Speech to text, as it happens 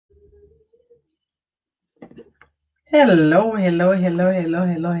Hello, hello, hello, hello,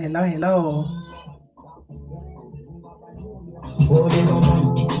 hello, hello, hello.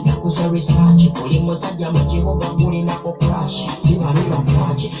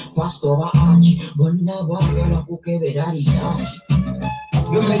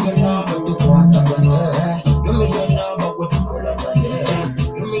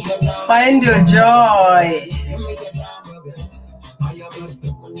 Find your joy.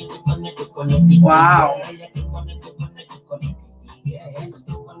 Wow.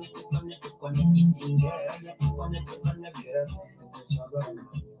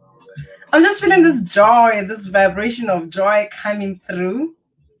 I'm just feeling this joy, this vibration of joy coming through.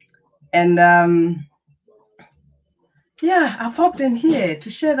 And yeah, I popped in here to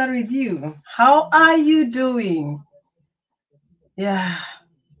share that with you. How are you doing? Yeah.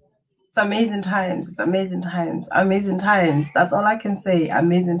 It's amazing times. It's amazing times. Amazing times. That's all I can say.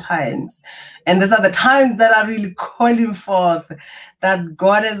 Amazing times. And these are the times that are really calling forth that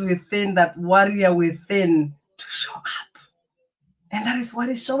goddess within, that warrior within to show up. And that is what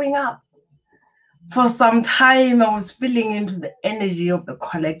is showing up. For some time, I was feeling into the energy of the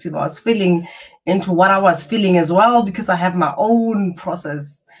collective. I was feeling into what I was feeling as well, because I have my own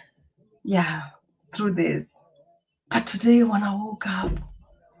process. Yeah, through this. But today, when I woke up,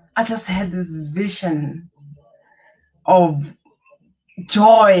 I just had this vision of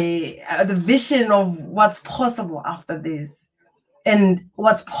joy, the vision of what's possible after this. And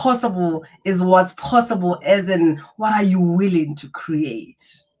what's possible is what's possible, as in, what are you willing to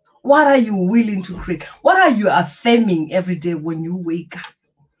create? What are you willing to create? What are you affirming every day when you wake up?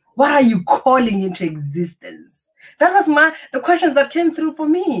 What are you calling into existence? That was the questions that came through for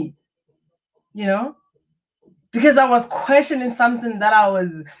me, you know, because I was questioning something that I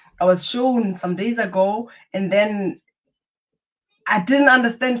was shown some days ago, and then I didn't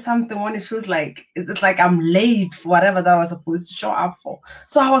understand something when it shows like, it's like I'm late for whatever that I was supposed to show up for.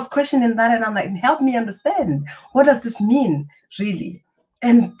 So I was questioning that, and I'm like, help me understand. What does this mean, really?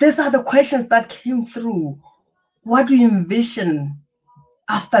 And these are the questions that came through. What do you envision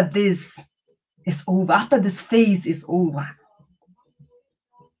after this is over, after this phase is over?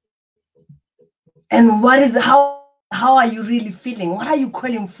 And how are you really feeling? What are you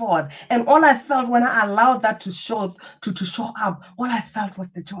calling for? And all I felt when I allowed that to show up, all I felt was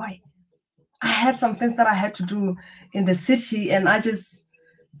the joy. I had some things that I had to do in the city, and I just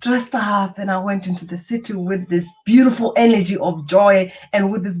dressed up and I went into the city with this beautiful energy of joy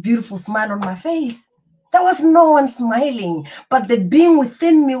and with this beautiful smile on my face. There was no one smiling, but the being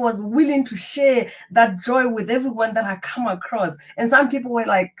within me was willing to share that joy with everyone that I come across. And some people were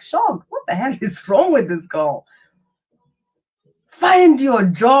like shocked. What the hell is wrong with this girl? Find your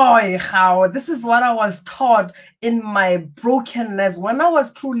joy, how this is what I was taught in my brokenness, when I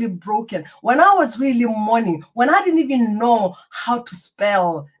was truly broken, when I was really mourning, when I didn't even know how to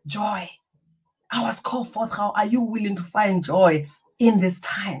spell joy. I was called forth, how are you willing to find joy in these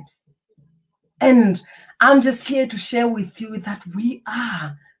times? And I'm just here to share with you that we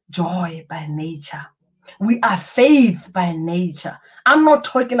are joy by nature. We are faith by nature. I'm not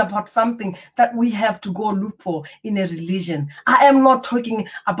talking about something that we have to go look for in a religion. I am not talking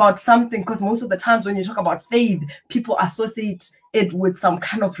about something, because most of the times when you talk about faith, people associate it with some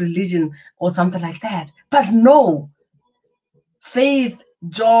kind of religion or something like that. But no, faith,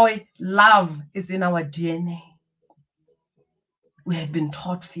 joy, love is in our DNA. We have been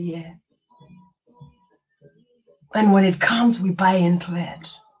taught fear. And when it comes, we buy into it.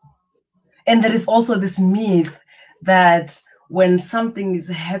 And there is also this myth that when something is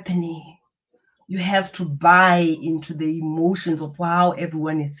happening, you have to buy into the emotions of how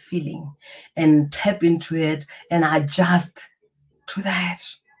everyone is feeling and tap into it and adjust to that.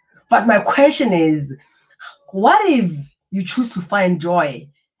 But my question is, what if you choose to find joy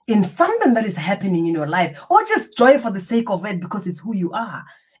in something that is happening in your life, or just joy for the sake of it because it's who you are,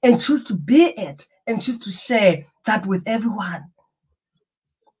 and choose to be it and choose to share that with everyone?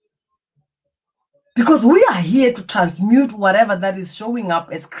 Because we are here to transmute whatever that is showing up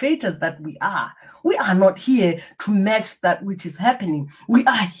as creators that we are. We are not here to match that which is happening. We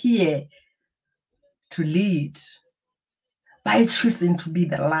are here to lead by choosing to be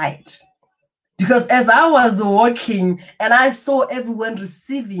the light. Because as I was walking and I saw everyone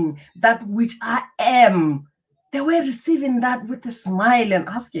receiving that which I am, they were receiving that with a smile and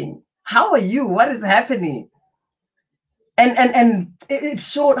asking, how are you? What is happening? And it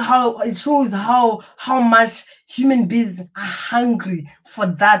shows how much human beings are hungry for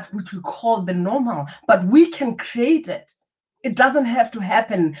that which we call the normal. But we can create it. It doesn't have to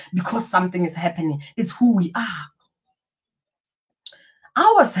happen because something is happening. It's who we are.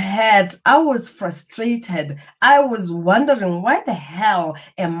 I was hurt. I was frustrated. I was wondering, why the hell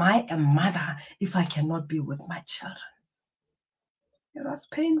am I a mother if I cannot be with my children? It was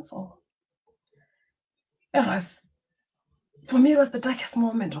painful. It was, for me, it was the darkest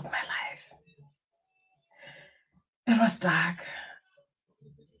moment of my life. It was dark.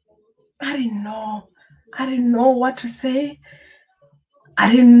 I didn't know. I didn't know what to say.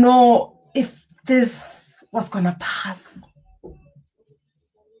 I didn't know if this was gonna pass.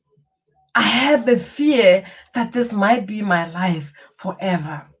 I had the fear that this might be my life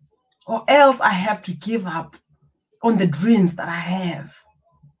forever, or else I have to give up on the dreams that I have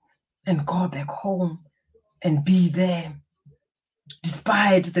and go back home and be there,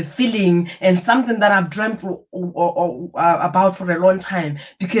 despite the feeling and something that I've dreamt about for a long time.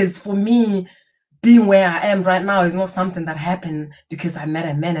 Because for me, being where I am right now is not something that happened because I met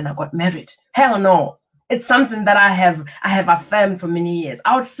a man and I got married. Hell no. It's something that I have affirmed for many years.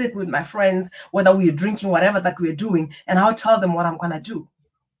 I would sit with my friends, whether we were drinking, whatever that we were doing, and I would tell them what I'm gonna do.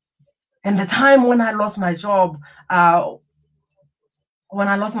 And the time when I lost my job, in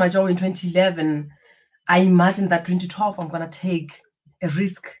 2011, I imagined that 2012 I'm gonna take a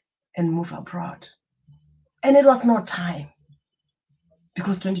risk and move abroad. And it was not time,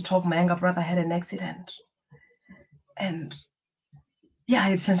 because 2012 my younger brother had an accident. And yeah,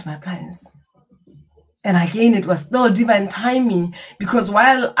 it changed my plans. And again, it was still divine timing, because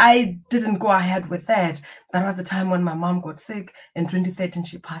while I didn't go ahead with that was the time when my mom got sick. In 2013,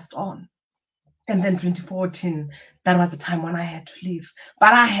 she passed on. And then 2014, that was the time when I had to leave.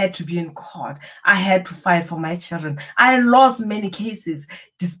 But I had to be in court. I had to fight for my children. I lost many cases,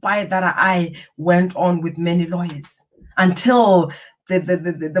 despite that I went on with many lawyers, until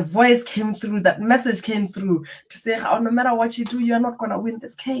the voice came through, that message came through to say, oh, no matter what you do, you're not going to win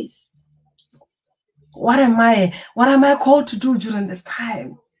this case. What am I called to do during this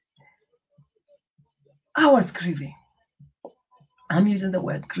time? I was grieving. I'm using the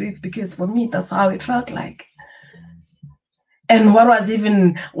word grief because for me, that's how it felt like. And what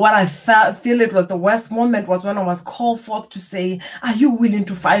I feel it was the worst moment was when I was called forth to say, are you willing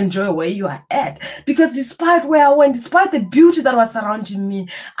to find joy where you are at? Because despite where I went, despite the beauty that was surrounding me,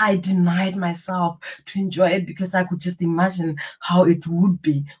 I denied myself to enjoy it, because I could just imagine how it would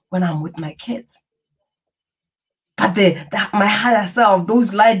be when I'm with my kids. But my higher self,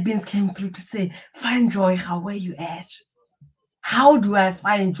 those light beams came through to say, find joy where you at. How do I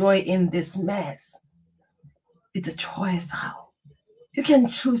find joy in this mess? It's a choice. How? You can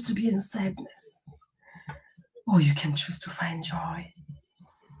choose to be in sadness, or you can choose to find joy.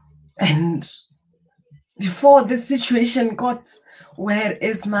 And before this situation got where it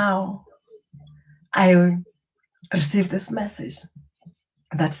is now, I received this message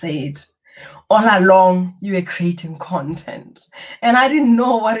that said, all along you were creating content, and I didn't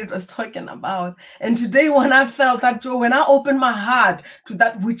know what it was talking about. And today, when I felt that joy, when I opened my heart to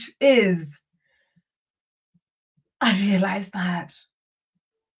that which is, I realized that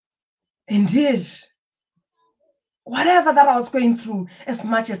indeed, whatever that I was going through, as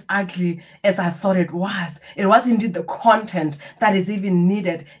much as ugly as I thought it was indeed the content that is even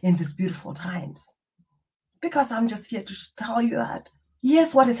needed in these beautiful times. Because I'm just here to tell you that,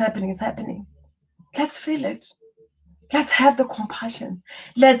 yes, what is happening is happening. Let's feel it. Let's have the compassion.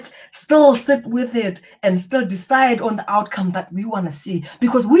 Let's still sit with it and still decide on the outcome that we want to see,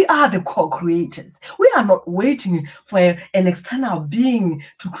 because we are the co-creators. We are not waiting for an external being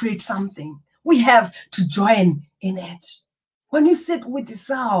to create something. We have to join in it. When you sit with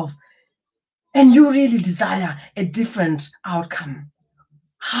yourself and you really desire a different outcome,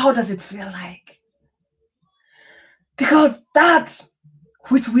 how does it feel like? Because that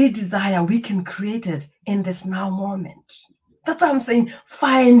which we desire, we can create it in this now moment. That's what I'm saying.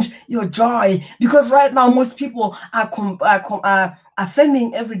 Find your joy, because right now most people are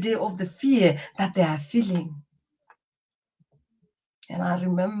affirming every day of the fear that they are feeling. And I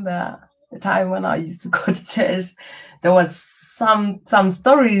remember the time when I used to go to church, there was some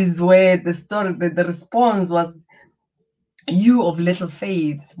stories where the response was, you of little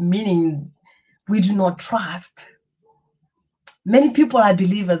faith, meaning we do not trust. Many people are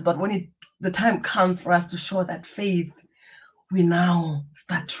believers, but when the time comes for us to show that faith, we now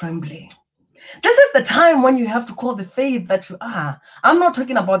start trembling. This is the time when you have to call the faith that you are. I'm not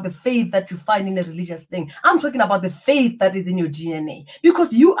talking about the faith that you find in a religious thing. I'm talking about the faith that is in your DNA,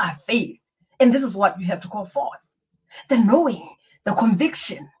 because you are faith. And this is what you have to call forth. The knowing, the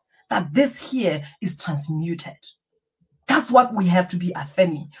conviction that this here is transmuted. That's what we have to be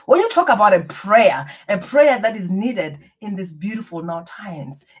affirming. When you talk about a prayer that is needed in these beautiful now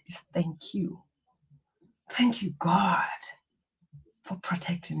times is thank you. Thank you, God, for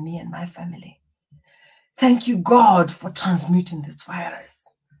protecting me and my family. Thank you, God, for transmuting this virus.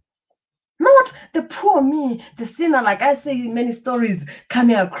 Not the poor me, the sinner, like I say in many stories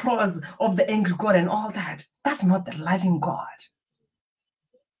coming across of the angry God and all that. That's not the loving God.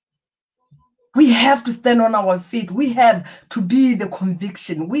 We have to stand on our feet. We have to be the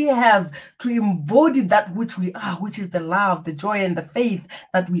conviction. We have to embody that which we are, which is the love, the joy, and the faith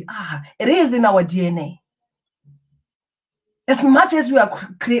that we are. It is in our DNA. As much as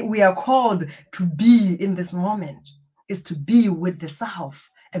we are called to be in this moment, is to be with the self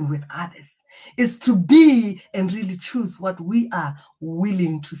and with others. Is to be and really choose what we are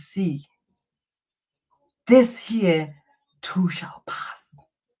willing to see. This here too shall pass.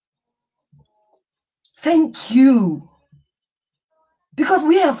 Thank you. Because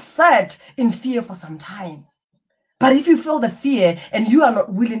we have sat in fear for some time. But if you feel the fear and you are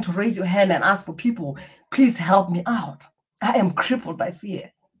not willing to raise your hand and ask for people, please help me out. I am crippled by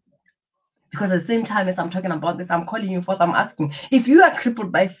fear. Because at the same time as I'm talking about this, I'm calling you forth, I'm asking, if you are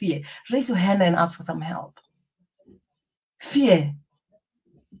crippled by fear, raise your hand and ask for some help. Fear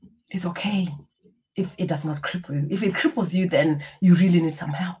is okay if it does not cripple you. If it cripples you, then you really need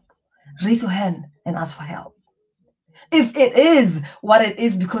some help. Raise your hand and ask for help. If it is what it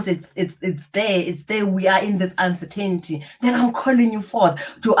is because it's there, we are in this uncertainty, then I'm calling you forth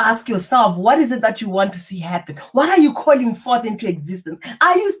to ask yourself, what is it that you want to see happen? What are you calling forth into existence?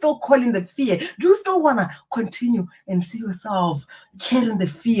 Are you still calling the fear? Do you still want to continue and see yourself carrying the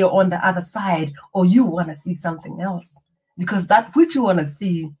fear on the other side, or you want to see something else? Because that which you want to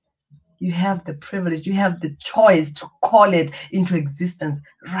see, you have the privilege, you have the choice to call it into existence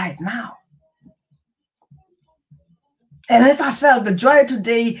right now. And as I felt the joy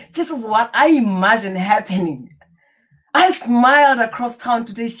today, this is what I imagine happening. I smiled across town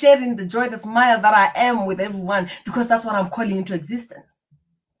today, sharing the joy, the smile that I am with everyone, because that's what I'm calling into existence.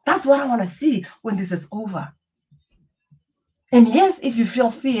 That's what I want to see when this is over. And yes, if you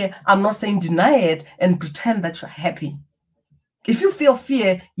feel fear, I'm not saying deny it and pretend that you're happy. If you feel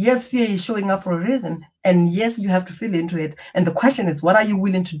fear, yes, fear is showing up for a reason. And yes, you have to feel into it. And the question is, what are you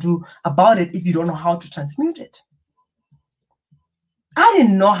willing to do about it if you don't know how to transmute it? I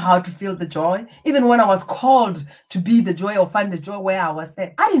didn't know how to feel the joy. Even when I was called to be the joy or find the joy where I was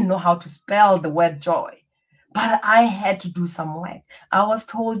at, I didn't know how to spell the word joy. But I had to do some work. I was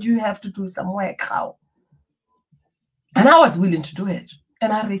told you have to do some work. How? And I was willing to do it.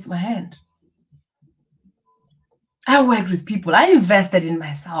 And I raised my hand. I worked with people. I invested in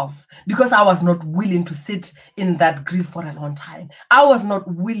myself because I was not willing to sit in that grief for a long time. I was not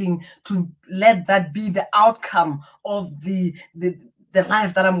willing to let that be the outcome of the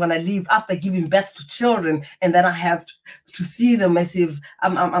life that I'm going to live after giving birth to children. And then I have to see them as if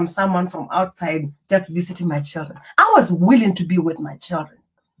I'm someone from outside just visiting my children. I was willing to be with my children.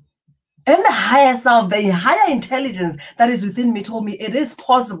 And the higher self, the higher intelligence that is within me told me it is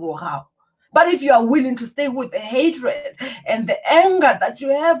possible. How? But if you are willing to stay with the hatred and the anger that you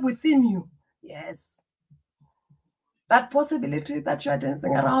have within you, yes, that possibility that you are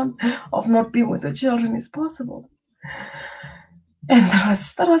dancing around of not being with the children is possible. And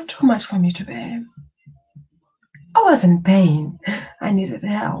that was too much for me to bear. I was in pain. I needed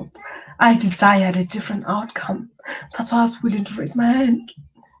help. I desired a different outcome. That's why I was willing to raise my hand.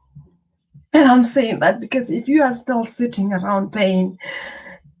 And I'm saying that because if you are still sitting around pain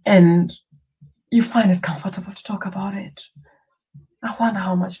and you find it comfortable to talk about it, I wonder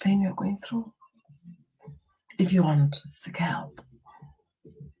how much pain you're going through. If you want seek help.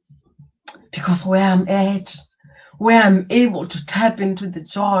 Because where I'm at, where I'm able to tap into the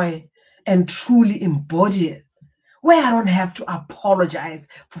joy and truly embody it, where I don't have to apologize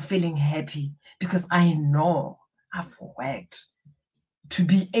for feeling happy because I know I've worked to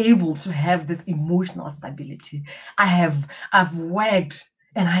be able to have this emotional stability. I've worked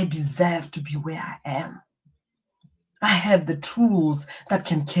and I deserve to be where I am. I have the tools that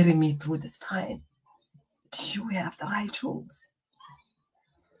can carry me through this time. Do you have the right tools?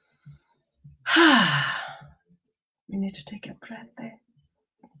 You need to take a breath there.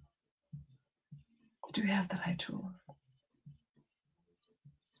 Do you have the right tools?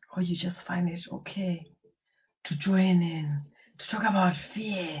 Or you just find it okay to join in, to talk about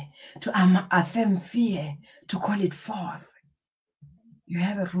fear, to affirm fear, to call it forth? You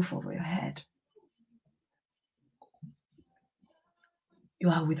have a roof over your head. You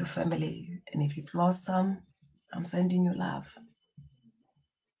are with your family, and if you've lost some, I'm sending you love.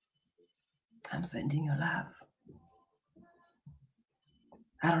 I'm sending you love.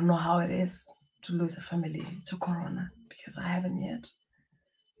 I don't know how it is to lose a family to Corona because I haven't yet.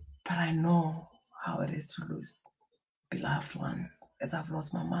 But I know how it is to lose beloved ones. As I've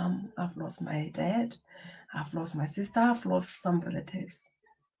lost my mom, I've lost my dad, I've lost my sister, I've lost some relatives.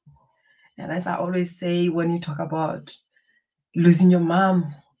 And as I always say, when you talk about losing your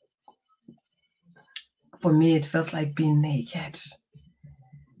mom, for me, it feels like being naked.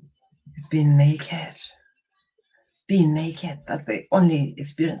 It's being naked. It's being naked. That's the only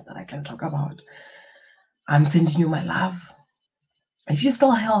experience that I can talk about. I'm sending you my love. If you're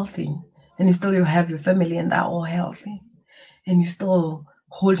still healthy, and you have your family and they're all healthy, and you're still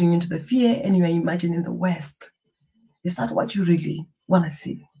holding into the fear and you're imagining the worst, is that what you really want to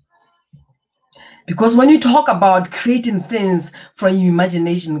see? Because when you talk about creating things from your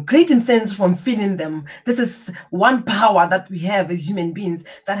imagination, creating things from feeling them, this is one power that we have as human beings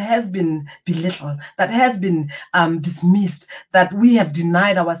that has been belittled, that has been dismissed, that we have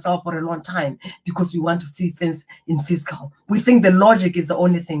denied ourselves for a long time because we want to see things in physical. We think the logic is the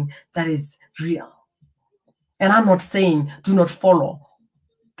only thing that is real. And I'm not saying do not follow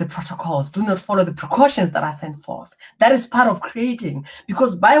the protocols, do not follow the precautions that are sent forth. That is part of creating,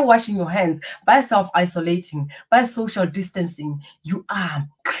 because by washing your hands, by self-isolating, by social distancing, you are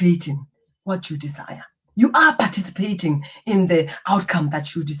creating what you desire. You are participating in the outcome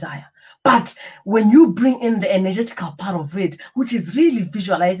that you desire. But when you bring in the energetical part of it, which is really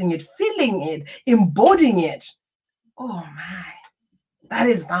visualizing it, feeling it, embodying it, oh my, that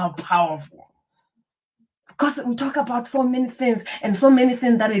is now powerful. Because we talk about so many things, and so many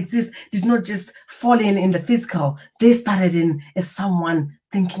things that exist did not just fall in the physical. They started in as someone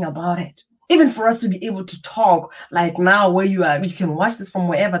thinking about it. Even for us to be able to talk like now where you are, you can watch this from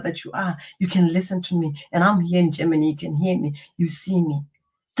wherever that you are. You can listen to me, and I'm here in Germany. You can hear me. You see me.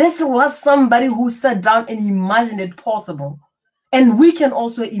 This was somebody who sat down and imagined it possible. And we can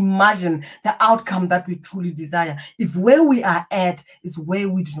also imagine the outcome that we truly desire if where we are at is where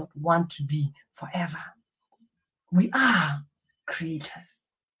we do not want to be forever. We are creators,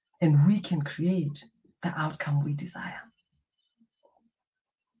 and we can create the outcome we desire.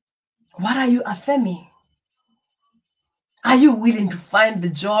 What are you affirming? Are you willing to find the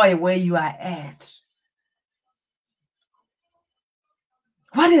joy where you are at?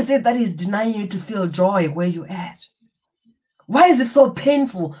 What is it that is denying you to feel joy where you're at? Why is it so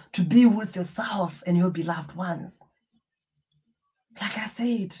painful to be with yourself and your beloved ones? Like I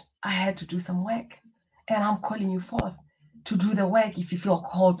said, I had to do some work. And I'm calling you forth to do the work if you feel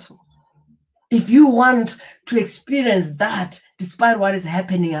called to. If you want to experience that despite what is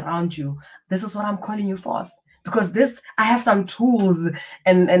happening around you, this is what I'm calling you forth. Because I have some tools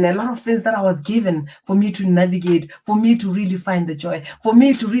and a lot of things that I was given for me to navigate, for me to really find the joy, for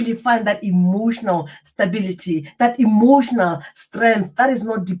me to really find that emotional stability, that emotional strength that is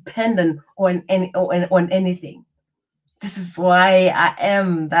not dependent on anything. This is why I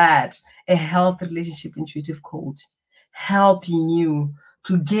am a health relationship intuitive coach, helping you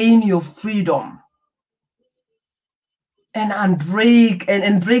to gain your freedom and break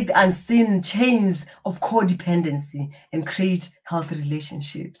the unseen chains of codependency and create healthy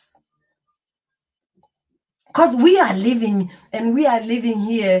relationships. Because we are living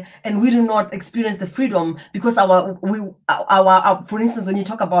here and we do not experience the freedom because for instance, when you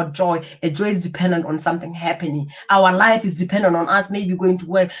talk about joy, a joy is dependent on something happening. Our life is dependent on us maybe going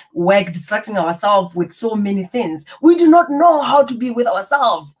to work, distracting ourselves with so many things. We do not know how to be with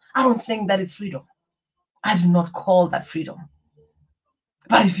ourselves. I don't think that is freedom. I do not call that freedom.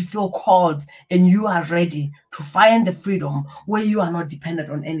 But if you feel called and you are ready to find the freedom where you are not dependent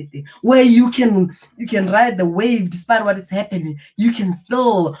on anything, where you can ride the wave despite what is happening, you can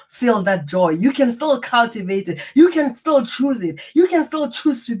still feel that joy. You can still cultivate it. You can still choose it. You can still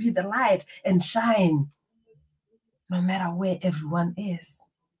choose to be the light and shine no matter where everyone is.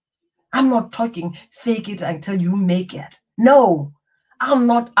 I'm not talking fake it until you make it. No, I'm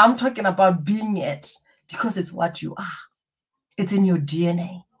not. I'm talking about being it because it's what you are. It's in your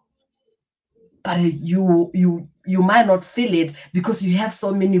DNA. But you might not feel it because you have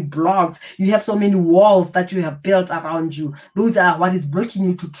so many blocks, you have so many walls that you have built around you. Those are what is blocking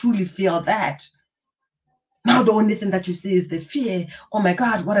you to truly feel that. Now the only thing that you see is the fear. Oh my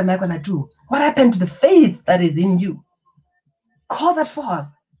God, what am I going to do? What happened to the faith that is in you? Call that forth.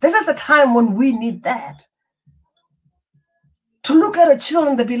 This is the time when we need that. To look at our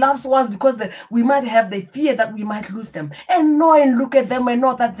children, the beloved ones, because we might have the fear that we might lose them. And know and look at them and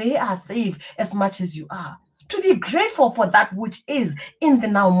know that they are safe as much as you are. To be grateful for that which is in the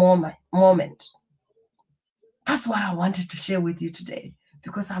now moment. That's what I wanted to share with you today,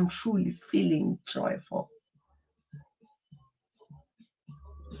 because I'm truly feeling joyful.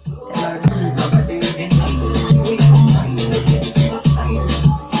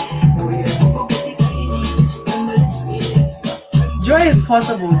 Joy is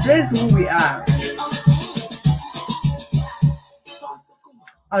possible. Joy is who we are.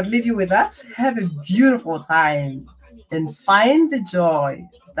 I'll leave you with that. Have a beautiful time and find the joy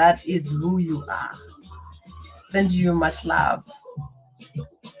that is who you are. Send you much love.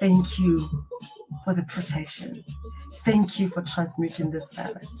 Thank you for the protection. Thank you for transmuting this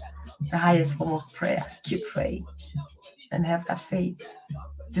balance. The highest form of prayer. Keep praying and have that faith.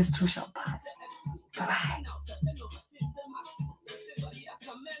 This too shall pass. Bye-bye.